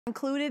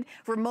included.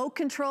 Remote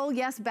control,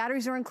 yes,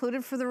 batteries are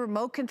included for the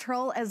remote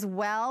control as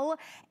well.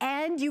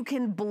 And you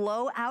can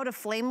blow out a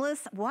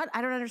flameless. What?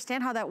 I don't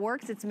understand how that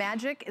works. It's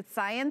magic, it's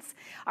science.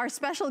 Our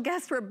special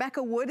guest,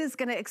 Rebecca Wood, is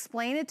gonna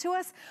explain it to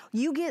us.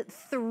 You get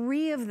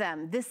 3 of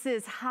them. This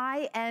is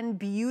high-end,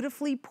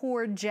 beautifully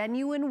poured,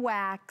 genuine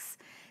wax.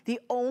 The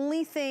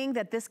only thing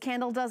that this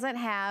candle doesn't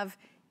have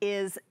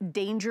is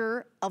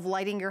danger of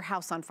lighting your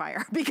house on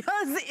fire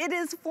because it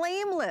is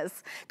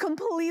flameless,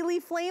 completely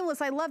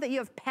flameless. I love that you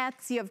have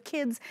pets, you have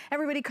kids,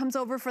 everybody comes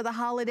over for the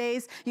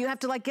holidays. You have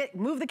to like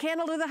move the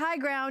candle to the high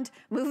ground,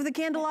 move the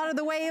candle out of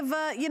the way of,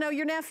 you know,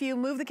 your nephew,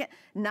 move the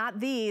not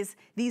these.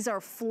 These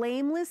are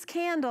flameless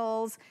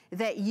candles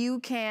that you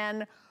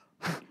can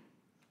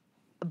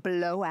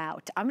blow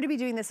out. I'm gonna be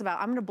doing this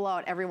I'm gonna blow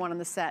out everyone on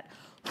the set.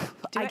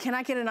 I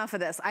cannot get enough of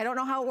this. I don't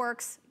know how it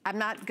works. I'm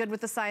not good with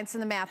the science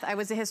and the math. I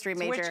was a history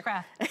major. It's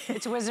witchcraft.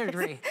 It's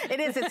wizardry. It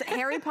is. It's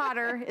Harry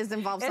Potter is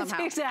involved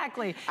somehow.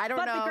 Exactly. I don't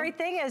know. But the great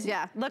thing is,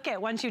 look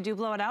at once you do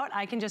blow it out,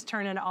 I can just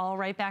turn it all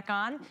right back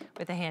on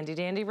with a handy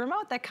dandy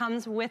remote that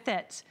comes with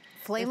it.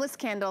 Flameless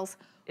candles.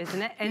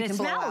 Isn't it? And it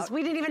smells.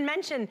 We didn't even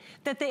mention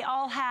that they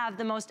all have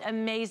the most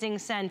amazing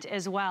scent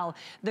as well.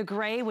 The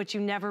gray, which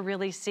you never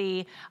really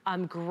see,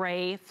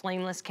 gray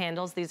flameless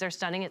candles. These are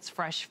stunning. It's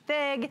fresh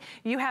fig.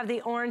 You have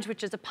the orange,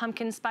 which is a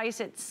pumpkin spice.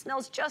 It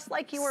smells just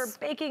like you were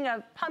baking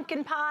a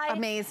pumpkin pie.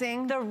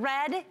 Amazing. The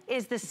red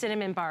is the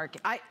cinnamon bark.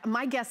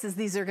 My guess is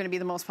these are going to be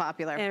the most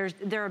popular.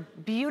 They're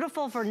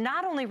beautiful for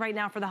not only right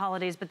now for the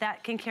holidays, but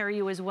that can carry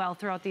you as well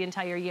throughout the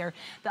entire year.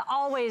 The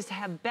always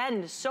have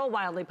been so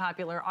wildly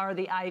popular are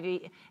the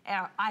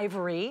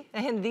ivory,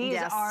 and these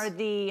are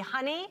the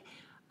honey,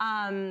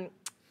 I'm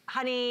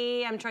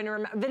trying to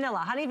remember,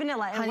 honey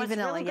vanilla. And what's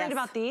really great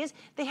about these,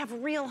 they have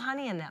real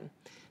honey in them.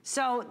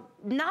 So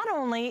not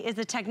only is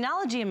the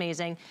technology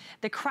amazing,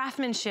 the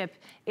craftsmanship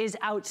is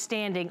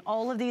outstanding.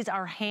 All of these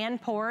are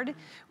hand poured.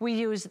 We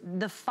use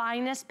the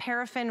finest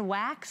paraffin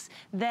wax.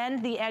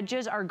 Then the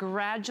edges are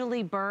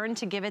gradually burned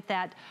to give it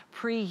that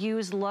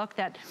pre-used look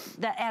that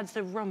adds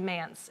the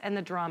romance and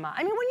the drama.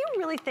 I mean, when you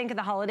really think of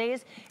the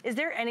holidays, is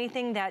there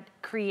anything that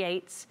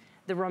creates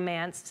the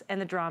romance and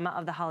the drama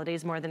of the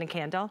holidays more than a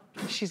candle?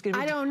 She's gonna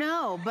be I don't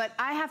know, but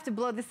I have to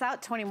blow this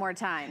out 20 more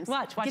times.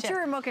 Watch Get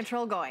your remote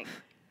control going.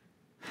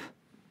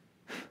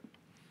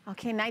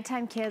 Okay,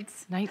 nighttime,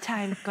 kids.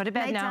 Nighttime. Go to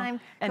bed now.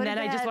 And then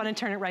I just want to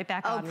turn it right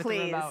back on with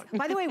the remote.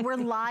 By the way, we're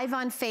live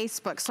on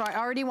Facebook, so I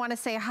already want to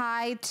say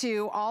hi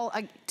to all,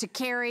 to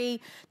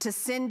Carrie, to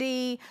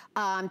Cindy,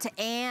 to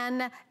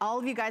Ann, all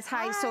of you guys.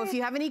 Hi. So if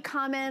you have any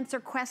comments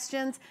or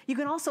questions, you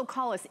can also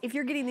call us. If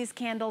you're getting these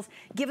candles,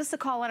 give us a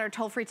call on our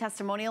toll-free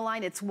testimonial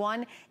line. It's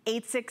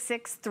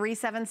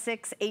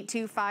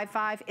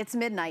 1-866-376-8255. It's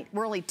midnight.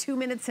 We're only 2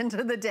 minutes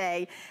into the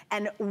day,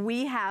 and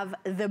we have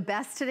the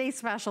best today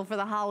special for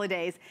the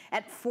holidays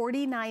at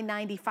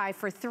 $49.95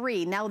 for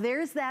 3. Now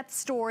there's that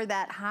store,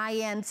 that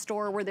high-end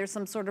store where there's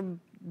some sort of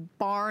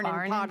barn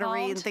and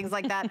pottery and things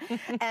like that.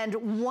 And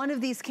one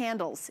of these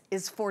candles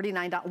is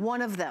 $49,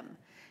 one of them.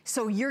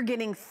 So you're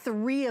getting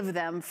 3 of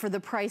them for the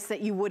price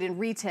that you would in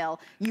retail.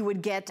 You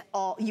would get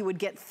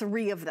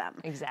 3 of them.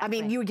 Exactly. I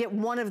mean, you would get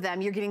 1 of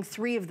them, you're getting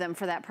 3 of them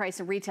for that price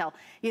in retail.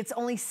 It's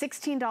only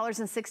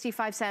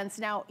 $16.65.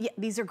 Now, yeah,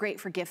 these are great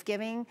for gift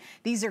giving.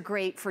 These are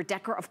great for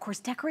of course,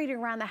 decorating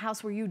around the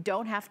house where you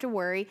don't have to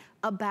worry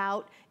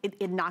about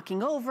it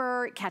knocking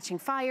over, catching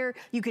fire.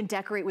 You can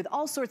decorate with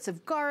all sorts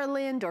of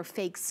garland or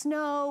fake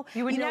snow.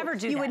 You would never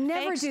do that. You would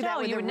never do that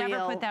with a real. You would never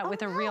put that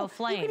with a real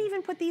flame. You could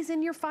even put these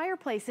in your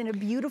fireplace in a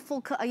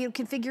beautiful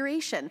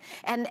configuration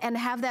and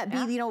have that be,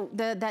 you know,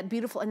 that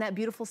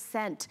beautiful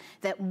scent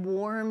that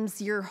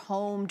warms your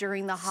home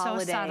during the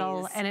holidays. So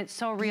subtle, and it's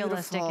so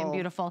realistic and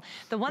beautiful.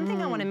 The one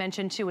thing I want to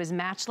mention too is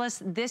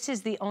Matchless. This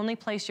is the only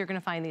place you're going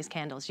to find these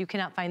candles. You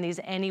cannot find these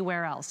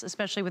anywhere else,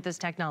 especially with this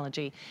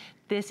technology.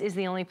 This is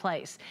the only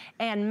place.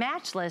 And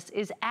Matchless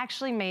is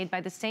actually made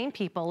by the same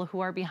people who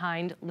are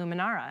behind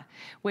Luminara,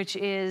 which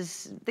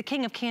is the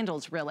king of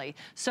candles, really.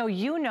 So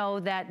you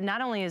know that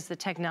not only is the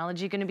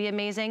technology going to be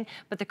amazing,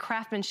 but the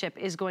craftsmanship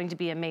is going to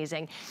be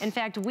amazing. In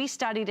fact, we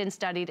studied and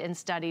studied and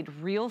studied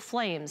real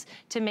flames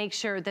to make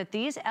sure that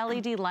these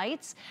LED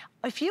lights,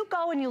 if you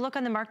go and you look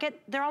on the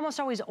market, they're almost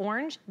always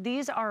orange.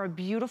 These are a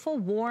beautiful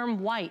warm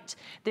white.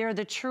 They're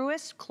the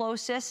truest,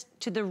 closest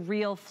to the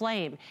real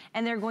flame,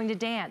 and they're going to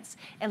dance.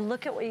 And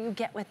look at what you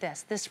get with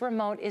this. This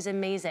remote is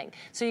amazing.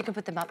 So you can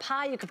put them up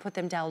high, you can put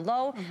them down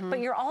low, but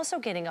you're also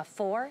getting a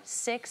 4,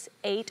 6,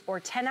 8,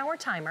 or 10-hour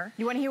timer.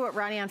 You want to hear what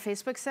Ronnie on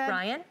Facebook said?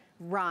 Ryan?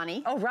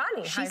 Ronnie. Oh,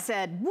 Ronnie. She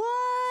said,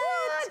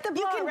 what?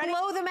 You can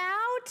blow them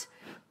out?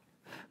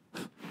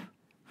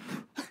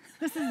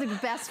 This is the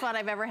best fun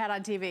I've ever had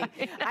on TV.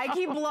 I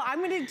keep blowing.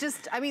 I'm gonna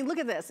just, I mean, look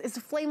at this. It's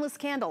a flameless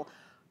candle.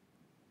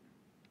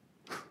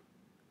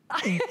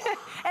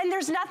 And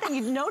there's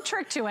nothing, no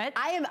trick to it.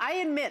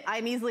 I admit,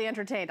 I'm easily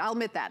entertained. I'll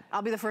admit that.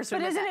 I'll be the first to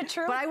admit that. But isn't it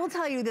true? But I will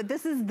tell you that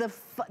this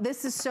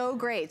is so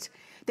great.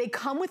 They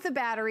come with the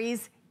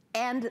batteries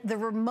And the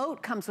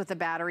remote comes with the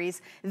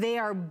batteries. They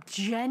are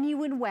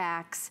genuine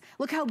wax.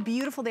 Look how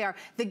beautiful they are.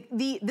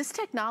 This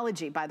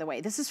technology, by the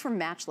way, this is from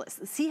Matchless.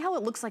 See how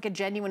it looks like a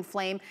genuine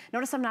flame?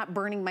 Notice I'm not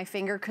burning my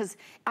finger because,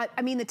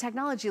 I mean, the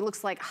technology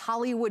looks like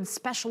Hollywood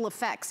special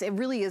effects. It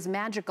really is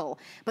magical.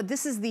 But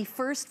this is the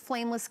first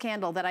flameless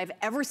candle that I've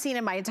ever seen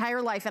in my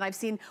entire life.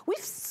 And we've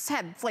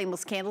had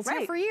flameless candles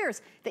here for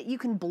years that you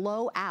can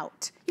blow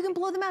out. You can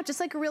blow them out just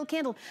like a real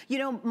candle. You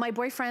know, my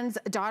boyfriend's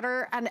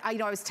daughter, and I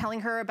was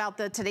telling her about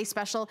the Today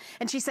Special,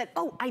 and she said,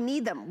 oh, I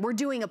need them. We're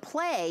doing a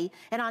play,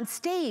 and on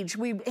stage,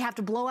 we have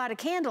to blow out a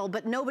candle,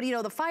 but nobody,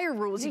 the fire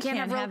rules. You can't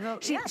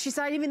have she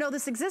said, I didn't even know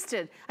this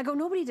existed. I go,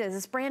 nobody does.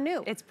 It's brand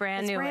new. It's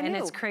brand new, and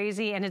it's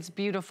crazy, and it's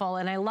beautiful,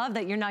 and I love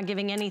that you're not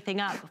giving anything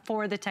up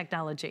for the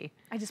technology.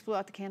 I just blew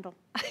out the candle.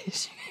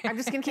 I'm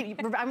just gonna keep,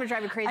 I'm gonna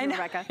drive you crazy,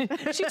 Rebecca.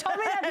 She told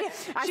me that.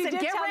 I said,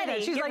 get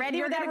ready. She's get like, ready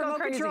you're with that gonna go remote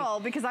crazy. control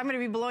because I'm gonna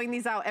be blowing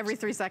these out every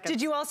 3 seconds.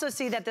 Did you also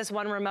see that this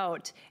one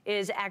remote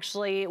is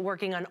actually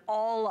working on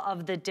all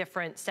of the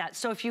different sets?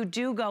 So if you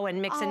do go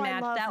and mix and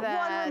match, that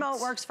one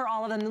remote works for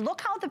all of them.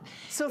 Look how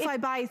So if I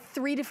buy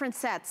 3 different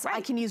sets,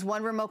 I can use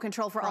one remote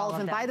control for all of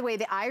them. By the way,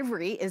 the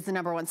ivory is the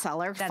 #1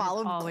 seller,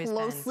 followed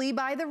closely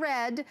by the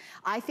red.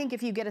 I think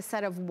if you get a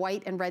set of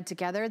white and red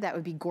together, that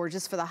would be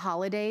gorgeous for the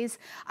holidays.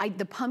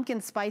 The pumpkin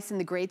spice and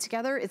the gray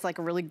together is like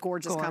a really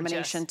gorgeous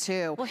combination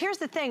too. Well, here's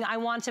the thing I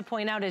want to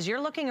point out is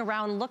you're looking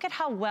around, look at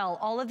how well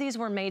all of these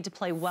were made to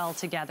play well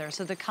together.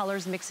 So the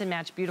colors mix and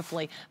match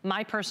beautifully.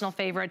 My personal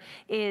favorite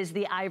is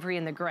the ivory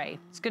and the gray.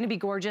 It's gonna be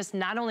gorgeous,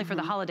 not only for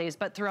the holidays,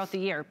 but throughout the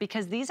year,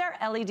 because these are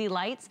LED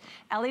lights.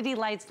 LED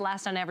lights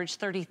last on average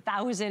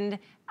 30,000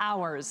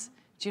 hours.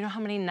 Do you know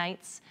how many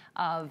nights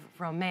of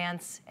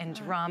romance and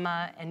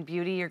drama and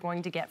beauty you're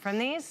going to get from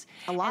these?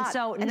 A lot. And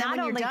so and then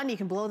when you're done, you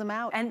can blow them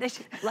out. And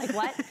like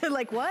what?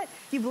 Like what?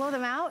 You blow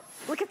them out?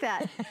 Look at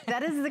that.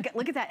 That is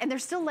look at that. And they're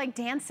still like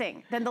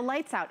dancing. Then the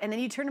light's out. And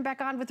then you turn them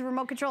back on with the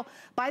remote control.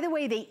 By the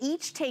way, they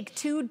each take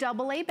 2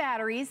 AA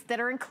batteries that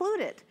are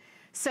included.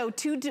 So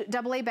 2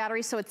 AA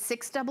batteries, so it's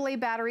 6 AA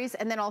batteries,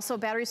 and then also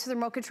batteries for the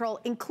remote control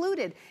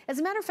included. As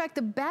a matter of fact,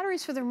 the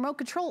batteries for the remote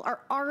control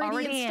are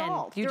already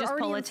installed. You just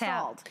pull a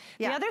tab.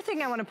 Yeah. The other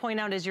thing I want to point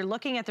out is you're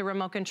looking at the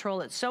remote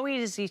control. It's so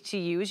easy to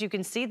use. You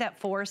can see that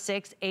 4,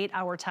 6,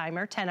 8-hour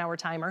timer, 10-hour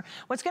timer.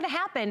 What's going to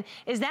happen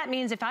is that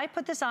means if I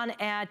put this on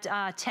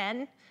at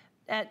 10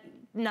 at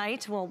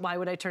night, well, why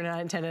would I turn it on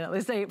at 10 at night?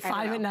 Let's say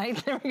 5 at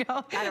night, there we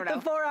go. I don't know.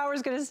 The 4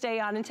 hours gonna stay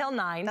on until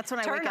 9. That's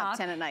when I wake up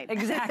 10 at night.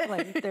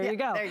 Exactly, there you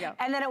go. There you go.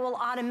 And then it will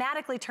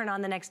automatically turn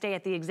on the next day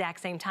at the exact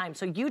same time.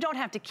 So you don't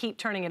have to keep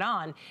turning it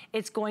on.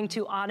 It's going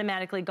to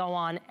automatically go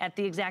on at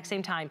the exact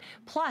same time.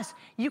 Plus,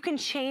 you can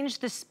change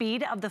the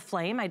speed of the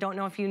flame. I don't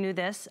know if you knew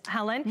this,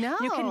 Helen. No,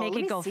 you can make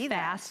it go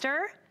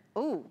faster.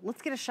 Oh,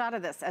 let's get a shot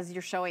of this as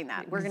you're showing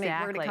that. We're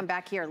gonna come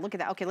back here. Look at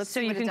that. Okay, let's see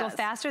what it does. So you can go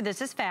faster.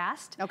 This is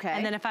fast. Okay.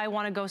 And then if I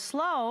want to go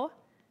slow,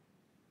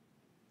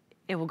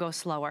 it will go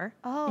slower.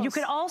 Oh. You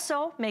could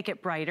also make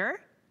it brighter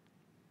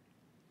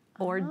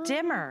or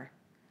dimmer.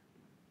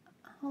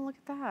 Oh, look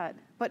at that.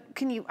 But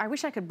I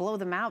wish I could blow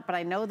them out, but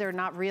I know they're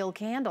not real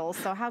candles,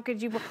 so how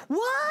could you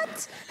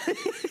what?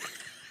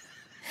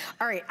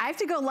 All right, I have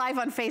to go live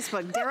on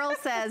Facebook. Daryl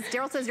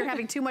says you're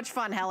having too much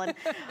fun, Helen.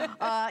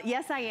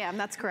 Yes, I am,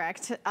 that's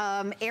correct.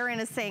 Erin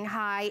is saying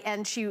hi,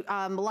 and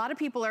a lot of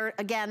people are,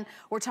 again,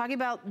 we're talking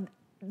about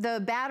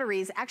the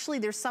batteries. Actually,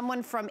 there's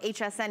someone from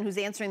HSN who's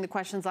answering the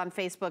questions on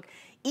Facebook.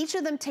 Each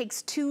of them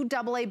takes 2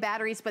 AA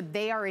batteries, but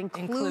they are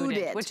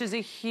included. Which is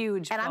a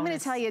huge And I'm gonna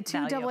tell you,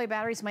 2 value. AA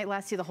batteries might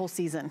last you the whole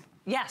season.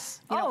 Yes,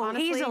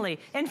 honestly, easily.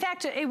 In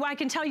fact, I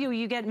can tell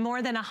you get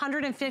more than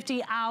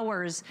 150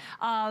 hours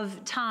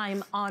of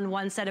time on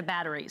one set of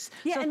batteries.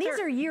 Yeah, so and these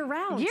are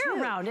year-round,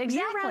 Year-round,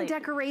 exactly. Year-round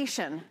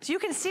decoration. So you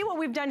can see what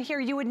we've done here.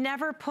 You would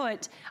never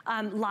put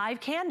live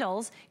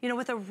candles,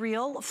 with a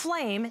real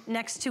flame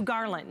next to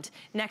garland,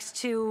 next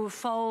to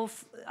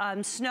faux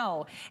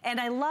snow. And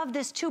I love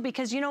this too,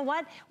 because you know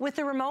what? With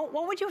the remote,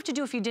 what would you have to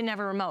do if you didn't have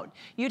a remote?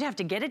 You'd have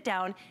to get it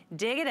down,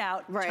 dig it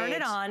out, turn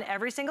it on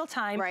every single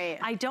time. Right.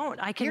 I don't.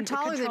 I can You're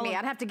taller than me.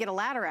 I'd have to get a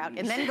ladder out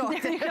and then go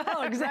up there. You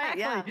go,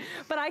 exactly. Right, yeah.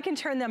 But I can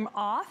turn them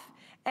off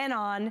and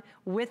on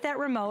with that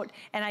remote,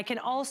 and I can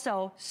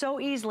also so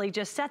easily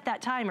just set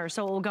that timer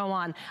so it will go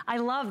on. I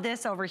love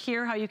this over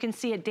here, how you can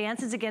see it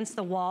dances against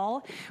the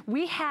wall.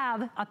 We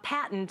have a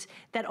patent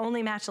that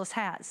only Matchless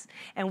has,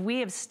 and we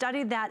have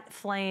studied that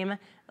flame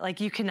like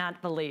you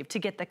cannot believe, to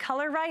get the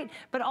color right,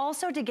 but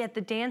also to get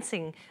the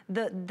dancing,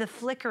 the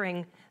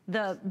flickering,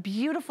 the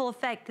beautiful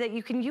effect that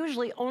you can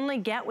usually only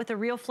get with a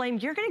real flame.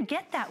 You're gonna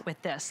get that with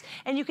this.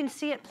 And you can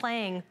see it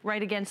playing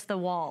right against the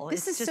wall.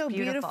 This is so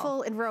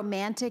beautiful and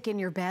romantic in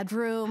your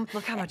bedroom.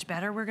 Look how much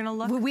better we're gonna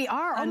look. We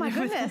are, oh my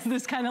goodness.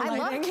 This kind of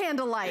lighting. I love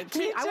candlelight.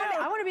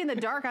 I want to be in the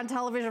dark on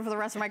television for the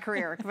rest of my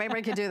career. If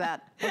anybody could do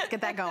that, let's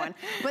get that going.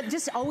 But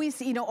just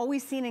always,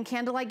 always seen in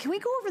candlelight. Can we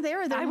go over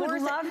there? I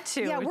would love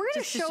to. Yeah, we're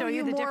gonna show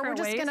you more different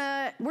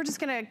ways. We're just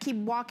gonna keep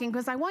walking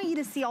because I want you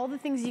to see all the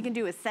things you can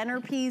do as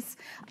centerpiece.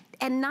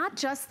 And not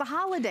just the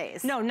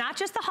holidays. No, not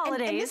just the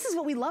holidays. And this is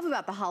what we love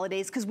about the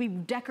holidays because we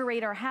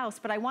decorate our house,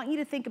 but I want you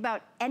to think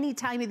about any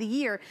time of the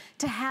year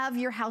to have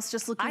your house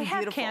just looking beautiful.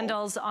 I have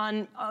candles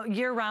on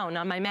year round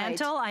on my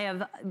mantle. Right. I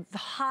have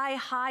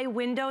high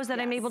windows that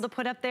I'm able to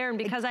put up there, and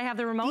because I have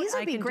the remote, these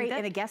would be great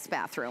in a guest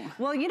bathroom.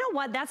 Well, you know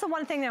what? That's the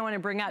one thing that I want to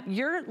bring up.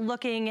 You're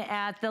looking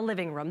at the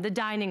living room, the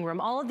dining room,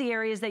 all of the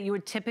areas that you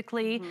would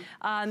typically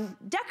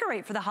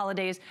decorate for the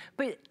holidays,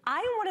 but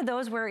I'm one of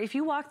those where if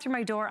you walk through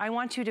my door, I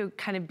want you to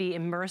kind of be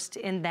immersed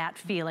in that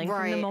feeling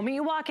from the moment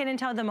you walk in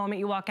until the moment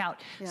you walk out.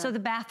 Yeah. So the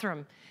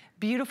bathroom,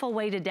 beautiful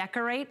way to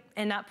decorate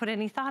and not put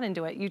any thought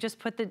into it. You just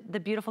put the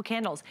beautiful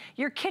candles.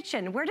 Your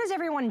kitchen, where does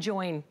everyone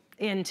join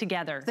in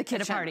together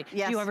at a party?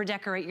 Yes. Do you ever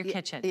decorate your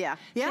kitchen? Yeah.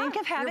 Think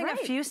of having a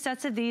few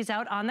sets of these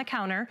out on the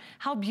counter,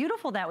 how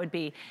beautiful that would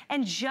be.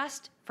 And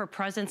just for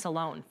presents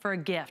alone, for a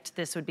gift,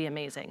 this would be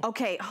amazing.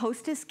 Okay,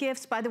 hostess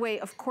gifts, by the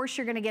way, of course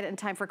you're gonna get it in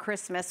time for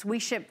Christmas. We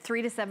ship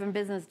 3 to 7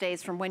 business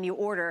days from when you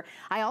order.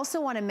 I also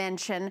wanna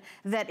mention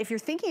that if you're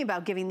thinking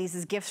about giving these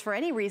as gifts for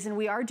any reason,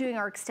 we are doing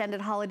our extended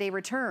holiday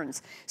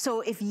returns.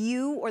 So if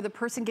you or the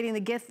person getting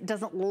the gift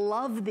doesn't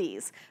love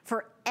these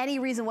for any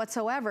reason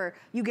whatsoever,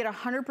 you get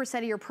 100%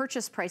 of your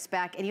purchase price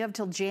back, and you have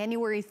till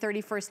January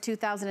 31st,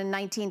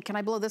 2019. Can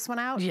I blow this one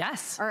out?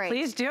 Yes, all right.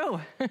 Please do.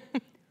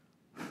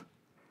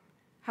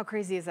 How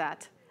crazy is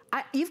that?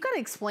 You've got to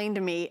explain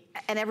to me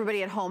and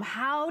everybody at home,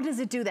 how does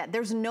it do that?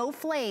 There's no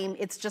flame,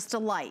 it's just a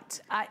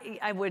light.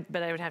 I would,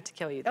 but I would have to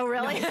kill you. Oh,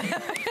 really? No.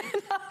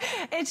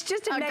 It's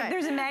just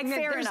there's a magnet.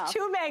 There's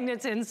 2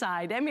 magnets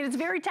inside. I mean, it's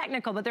very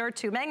technical, but there are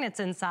 2 magnets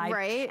inside.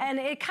 Right. And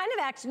it kind of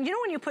acts, you know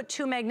when you put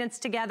 2 magnets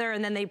together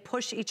and then they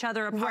push each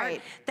other apart?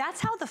 Right.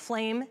 That's how the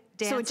flame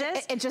dances. So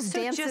it just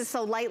dances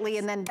so lightly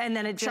and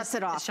then it shuts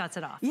it off. Shuts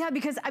it off. Yeah,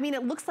 because I mean,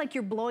 it looks like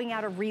you're blowing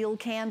out a real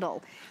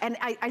candle. And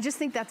I just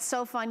think that's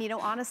so fun. You know,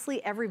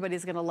 honestly,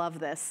 everybody's gonna love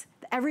this.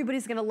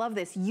 Everybody's gonna love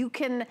this. You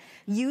can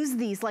use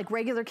these like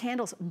regular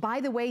candles.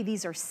 By the way,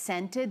 these are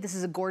scented. This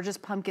is a gorgeous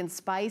pumpkin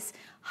spice,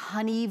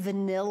 honey,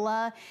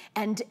 vanilla,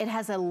 and it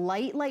has a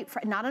light,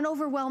 not an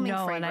overwhelming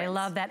fragrance. And I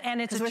love that.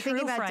 And it's a true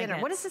fragrance. Dinner.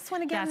 What is this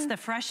one again? That's the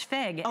fresh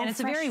fig. And it's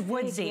a very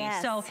woodsy.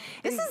 Yes. So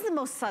this is the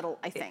most subtle,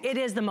 I think. It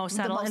is the most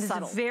subtle. And it's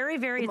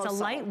it's a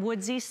light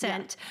woodsy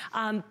scent.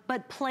 Yeah.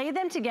 But play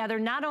them together.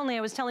 Not only,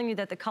 I was telling you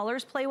that the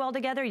colors play well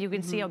together, you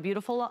can see how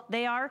beautiful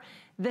they are.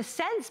 The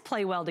scents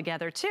play well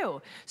together too.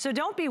 So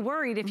don't be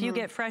worried if you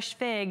get fresh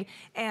fig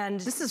and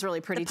this is really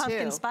pretty the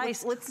pumpkin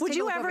spice. Let's take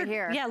a look over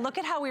here. Yeah, look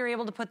at how we were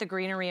able to put the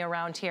greenery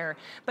around here.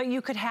 But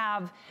you could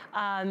have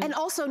and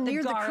also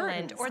near the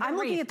curtains. Or the I'm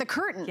looking at the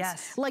curtains.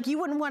 Yes. Like you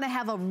wouldn't want to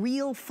have a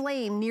real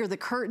flame near the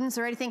curtains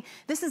or anything.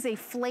 This is a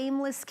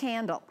flameless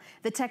candle.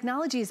 The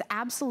technology is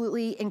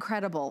absolutely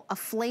incredible. A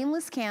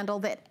flameless candle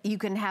that you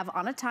can have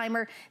on a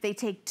timer. They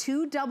take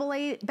 2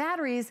 AA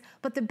batteries,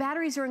 but the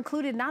batteries are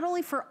included not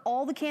only for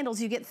all the candles,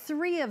 you get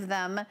 3 of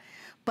them,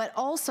 but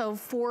also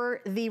for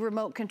the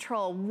remote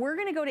control. We're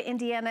gonna go to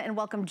Indiana and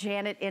welcome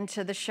Janet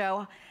into the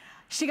show.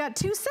 She got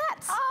 2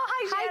 sets. Oh,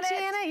 hi Janet. Hi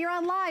Janet, you're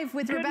on live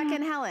with Rebecca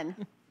and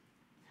Helen.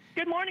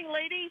 Good morning,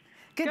 lady.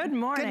 Good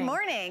morning. Good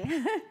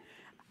morning.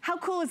 How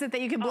cool is it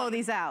that you can blow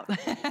these out?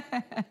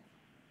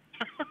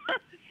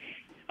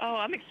 Oh,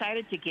 I'm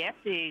excited to get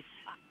these.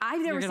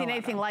 I've never seen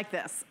anything like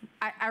this.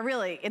 I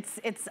really,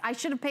 I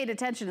should have paid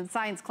attention in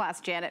science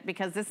class, Janet,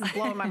 because this is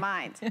blowing my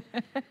mind.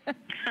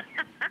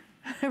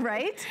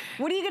 Right?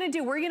 What are you gonna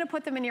do? Where are you gonna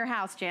put them in your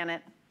house,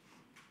 Janet?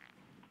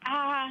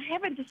 I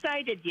haven't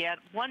decided yet.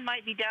 One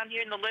might be down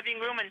here in the living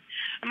room, and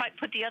I might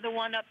put the other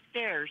one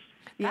upstairs.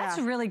 Yeah. That's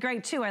really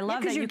great too. I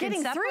love that you can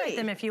separate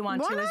them if you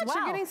want to as well.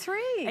 You're getting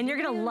 3. And you're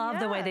gonna love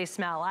the way they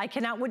smell. I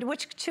cannot,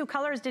 which 2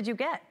 colors did you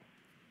get?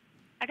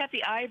 I got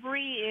the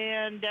ivory,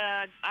 and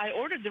I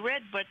ordered the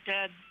red, but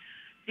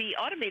the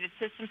automated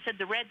system said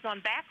the red's on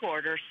back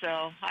order,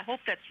 so I hope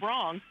that's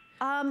wrong.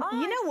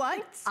 You know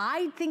what?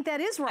 I think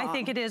that is wrong. I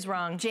think it is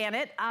wrong.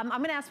 Janet, I'm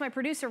gonna ask my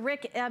producer,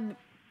 Rick,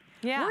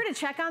 yeah. we're gonna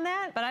check on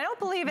that. But I don't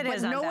believe it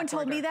is on no one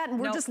told me that, and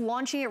we're nope. just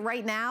launching it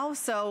right now,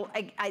 so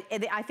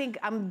I think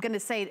I'm gonna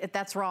say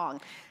that's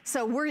wrong.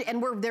 So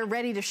they're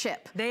ready to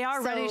ship. They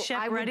are ready to ship,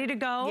 ready to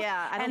go.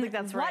 Yeah, I don't think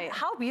that's right.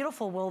 How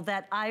beautiful will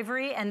that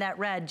ivory and that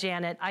red,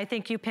 Janet? I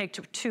think you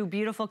picked 2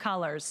 beautiful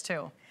colors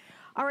too.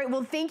 All right,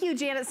 well, thank you,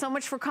 Janet, so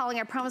much for calling.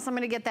 I promise I'm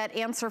gonna get that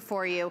answer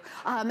for you.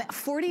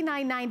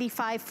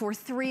 $49.95 for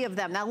 3 of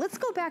them. Now, let's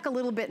go back a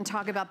little bit and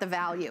talk about the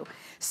value.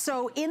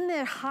 So in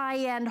the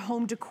high-end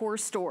home decor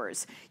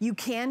stores, you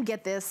can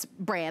get this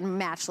brand,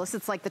 Matchless.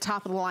 It's like the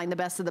top of the line, the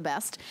best of the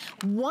best.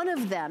 One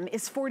of them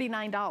is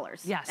 $49.95.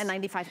 Yes.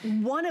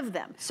 One of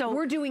them. So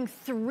we're doing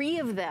 3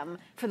 of them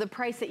for the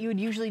price that you would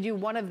usually do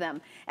one of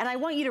them. And I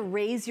want you to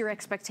raise your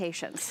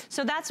expectations.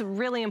 So that's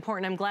really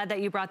important. I'm glad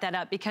that you brought that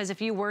up, because if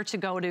you were to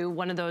go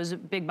to one of those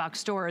big box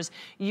stores,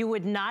 you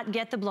would not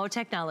get the blow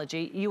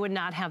technology. You would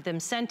not have them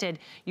scented.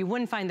 You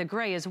wouldn't find the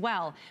gray as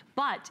well.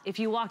 But if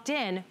you walked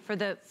in for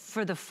the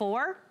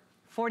 4,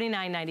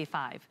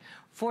 $49.95.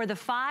 For the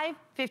 $5,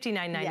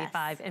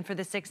 $59.95, and for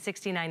the $6,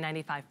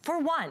 $69.95. For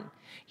one,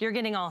 you're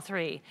getting all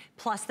three,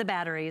 plus the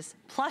batteries,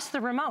 plus the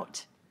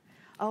remote.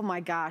 Oh my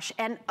gosh.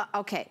 And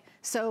okay,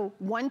 so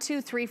 1,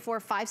 2, 3, 4,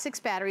 5, 6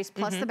 batteries,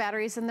 plus the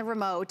batteries and the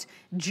remote,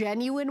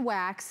 genuine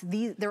wax.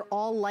 They're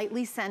all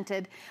lightly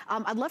scented.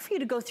 I'd love for you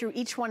to go through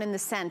each one in the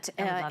scent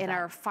in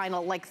our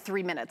final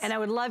 3 minutes. And I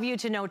would love you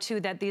to know too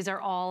that these are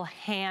all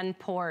hand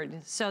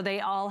poured. So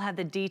they all have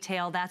the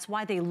detail. That's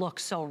why they look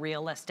so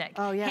realistic.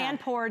 Oh yeah.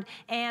 Hand poured,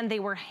 and they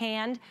were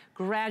hand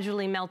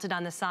gradually melted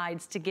on the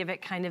sides to give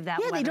it kind of that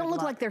they don't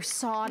look look. like they're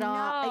sawed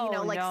off,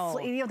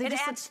 they it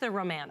adds to the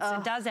romance.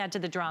 It does add to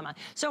the drama.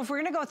 So if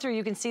we're gonna go through,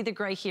 you can see the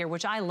gray here,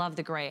 which I love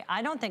the gray.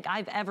 I don't think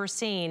I've ever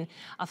seen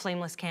a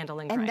flameless candle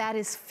in gray. And that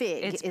is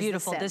fig. It's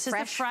beautiful. This is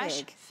the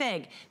fresh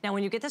fig. Now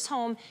when you get this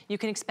home, you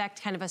can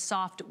expect kind of a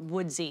soft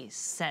woodsy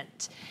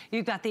scent.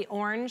 You've got the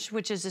orange,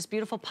 which is this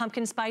beautiful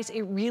pumpkin spice.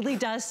 It really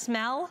does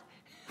smell.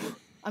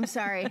 I'm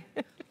sorry.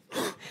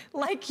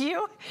 Like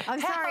you.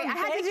 I'm sorry, I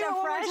had to do it one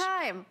more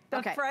time.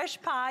 The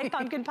fresh pie,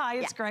 pumpkin pie,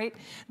 it's great.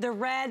 The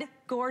red,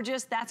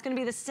 gorgeous, that's gonna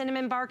be the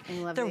cinnamon bark.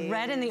 The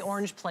red and the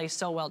orange play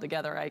so well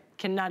together. I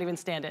cannot even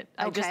stand it.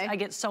 I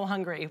get so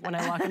hungry when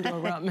I walk into a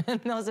room, and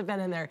those have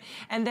been in there.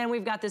 And then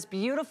we've got this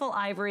beautiful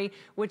ivory,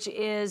 which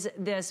is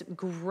this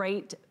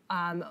great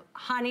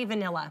honey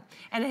vanilla.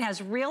 And it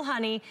has real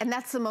honey. And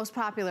that's the most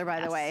popular, by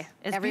the way.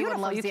 It's Everyone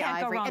beautiful. loves the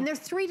ivory. And there's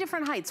 3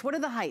 different heights. What are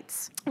the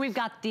heights? We've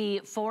got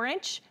the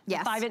 4-inch,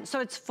 5-inch, so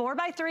it's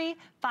 4x3,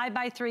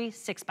 5x3,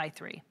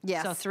 6x3.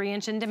 Yes. So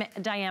 3-inch in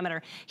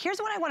diameter. Here's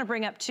what I want to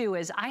bring up too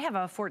is I have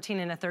a 14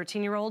 and a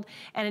 13-year-old,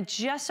 and it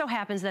just so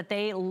happens that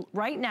they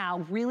right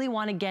now really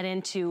want to get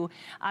into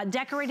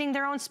decorating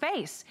their own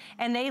space.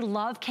 And they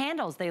love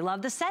candles. They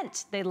love the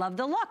scent. They love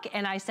the look.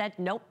 And I said,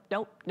 nope,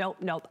 nope, nope,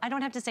 nope. I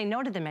don't have to say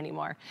no to them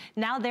anymore.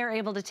 Now they're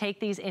able to take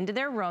these into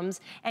their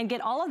rooms and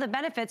get all of the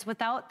benefits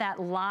without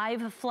that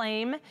live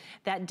flame,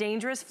 that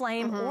dangerous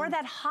flame, or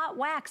that hot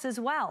wax as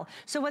well.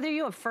 So whether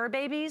you have fur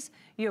babies,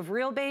 you have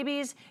real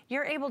babies,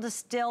 you're able to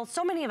still,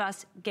 so many of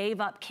us gave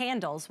up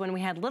candles when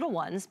we had little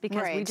ones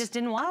because we just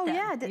didn't want them. Oh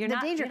yeah, the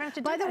danger. You don't have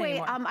to do By the way,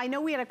 anymore. I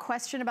know we had a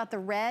question about the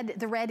red.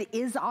 The red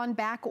is on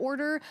back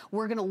order.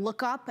 We're gonna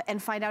look up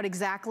and find out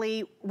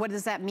exactly what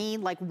does that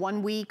mean, like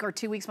 1 week or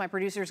 2 weeks. My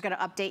producer is gonna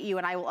update you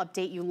and I will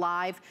update you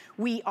live.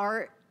 We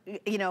are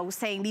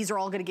saying these are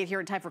all gonna get here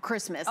in time for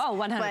Christmas. Oh,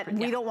 100%. But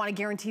we don't wanna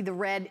guarantee the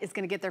red is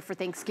gonna get there for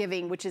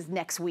Thanksgiving, which is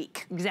next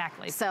week.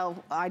 Exactly.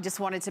 So I just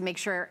wanted to make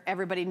sure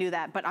everybody knew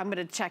that, but I'm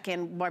gonna check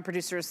in my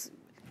producers.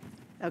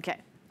 Okay.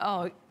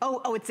 Oh,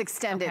 it's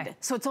extended. Okay.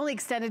 So it's only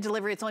extended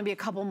delivery. It's only be a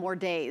couple more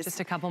days. Just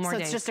a couple more days.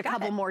 So it's just a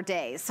couple more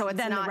days. So it's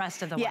then not, the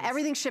rest of the ones.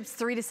 Everything ships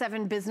 3 to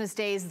 7 business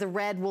days. The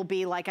red will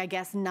be like, I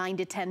guess, 9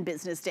 to 10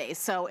 business days.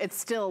 So it's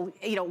still,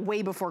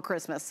 way before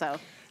Christmas, so.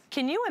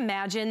 Can you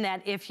imagine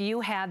that if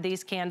you had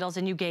these candles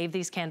and you gave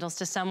these candles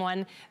to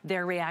someone,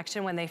 their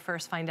reaction when they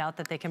first find out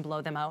that they can blow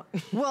them out?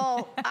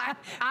 Well,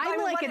 I'm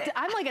like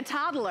a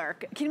toddler.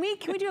 Can we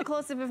do a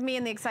close-up of me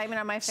and the excitement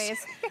on my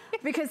face?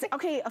 Because,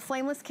 okay, a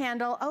flameless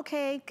candle.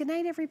 Okay, good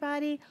night,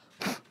 everybody.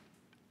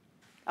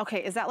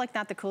 Okay, is that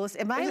not the coolest?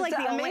 Am I like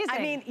the only? I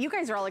mean, you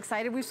guys are all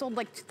excited. We've sold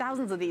like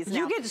thousands of these now.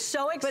 You get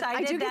so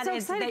excited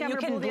that you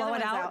can blow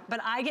it out, but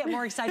I get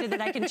more excited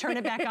that I can turn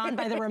it back on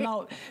by the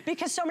remote.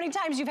 Because so many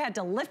times you've had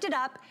to lift it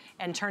up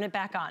and turn it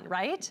back on,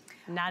 right?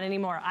 Not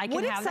anymore. I can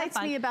have that fun. What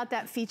excites me about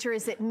that feature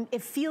is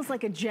it feels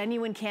like a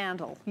genuine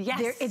candle.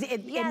 Yes.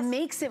 It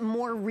makes it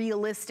more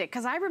realistic.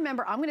 Because I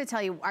remember, I'm gonna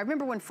tell you, I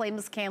remember when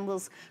flameless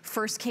candles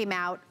first came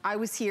out. I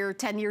was here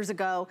 10 years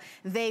ago.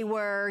 They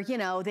were,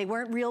 they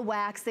weren't real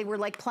wax. They were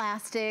like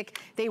plastic.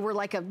 They were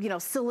like a,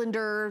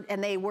 cylinder,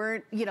 and they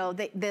weren't,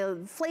 the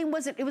flame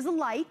wasn't, it was a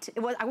light.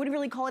 I wouldn't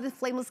really call it a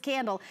flameless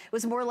candle. It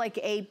was more like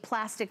a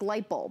plastic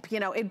light bulb.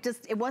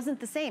 It wasn't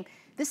the same.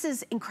 This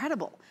is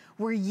incredible,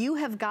 where you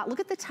have got, look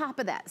at the top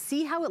of that.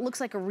 See how it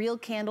looks like a real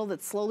candle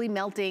that's slowly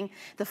melting.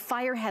 The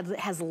fire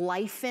has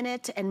life in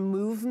it and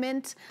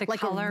movement,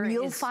 like a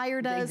real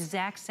fire does. The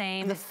exact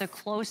same. It's the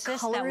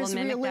closest that will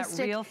mimic that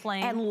real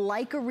flame. And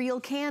like a real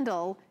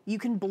candle, you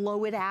can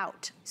blow it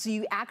out. So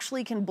you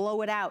actually can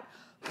blow it out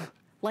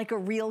like a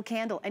real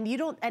candle. And you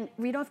don't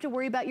have to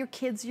worry about your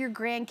kids, your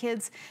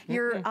grandkids,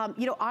 your,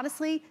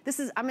 honestly,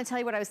 I'm gonna tell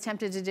you what I was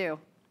tempted to do.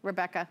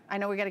 Rebecca, I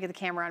know we gotta get the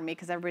camera on me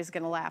because everybody's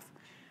gonna laugh.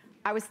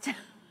 I was tempted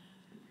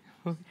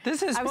to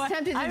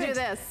do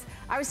this.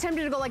 I was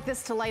tempted to go like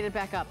this to light it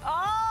back up.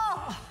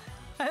 Oh!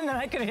 And then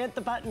I could have hit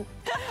the button.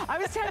 I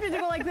was tempted to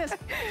go like this.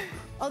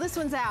 Oh, this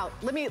one's out.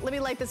 Let me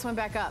light this one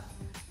back up.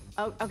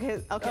 Oh,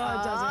 okay. Oh, it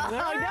doesn't.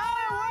 Oh, no,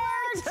 it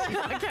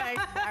worked! Okay,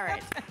 all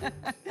right.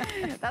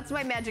 That's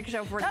my magic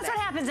show for today. That's what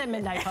happens at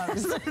midnight,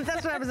 folks.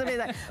 That's what happens at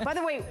midnight. By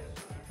the way,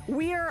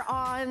 we are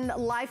on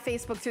live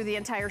Facebook through the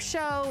entire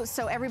show,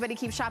 so everybody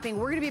keep shopping.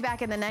 We're gonna be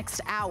back in the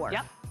next hour.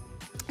 Yep.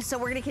 So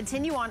we're gonna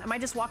continue on. Am I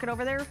just walking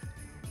over there?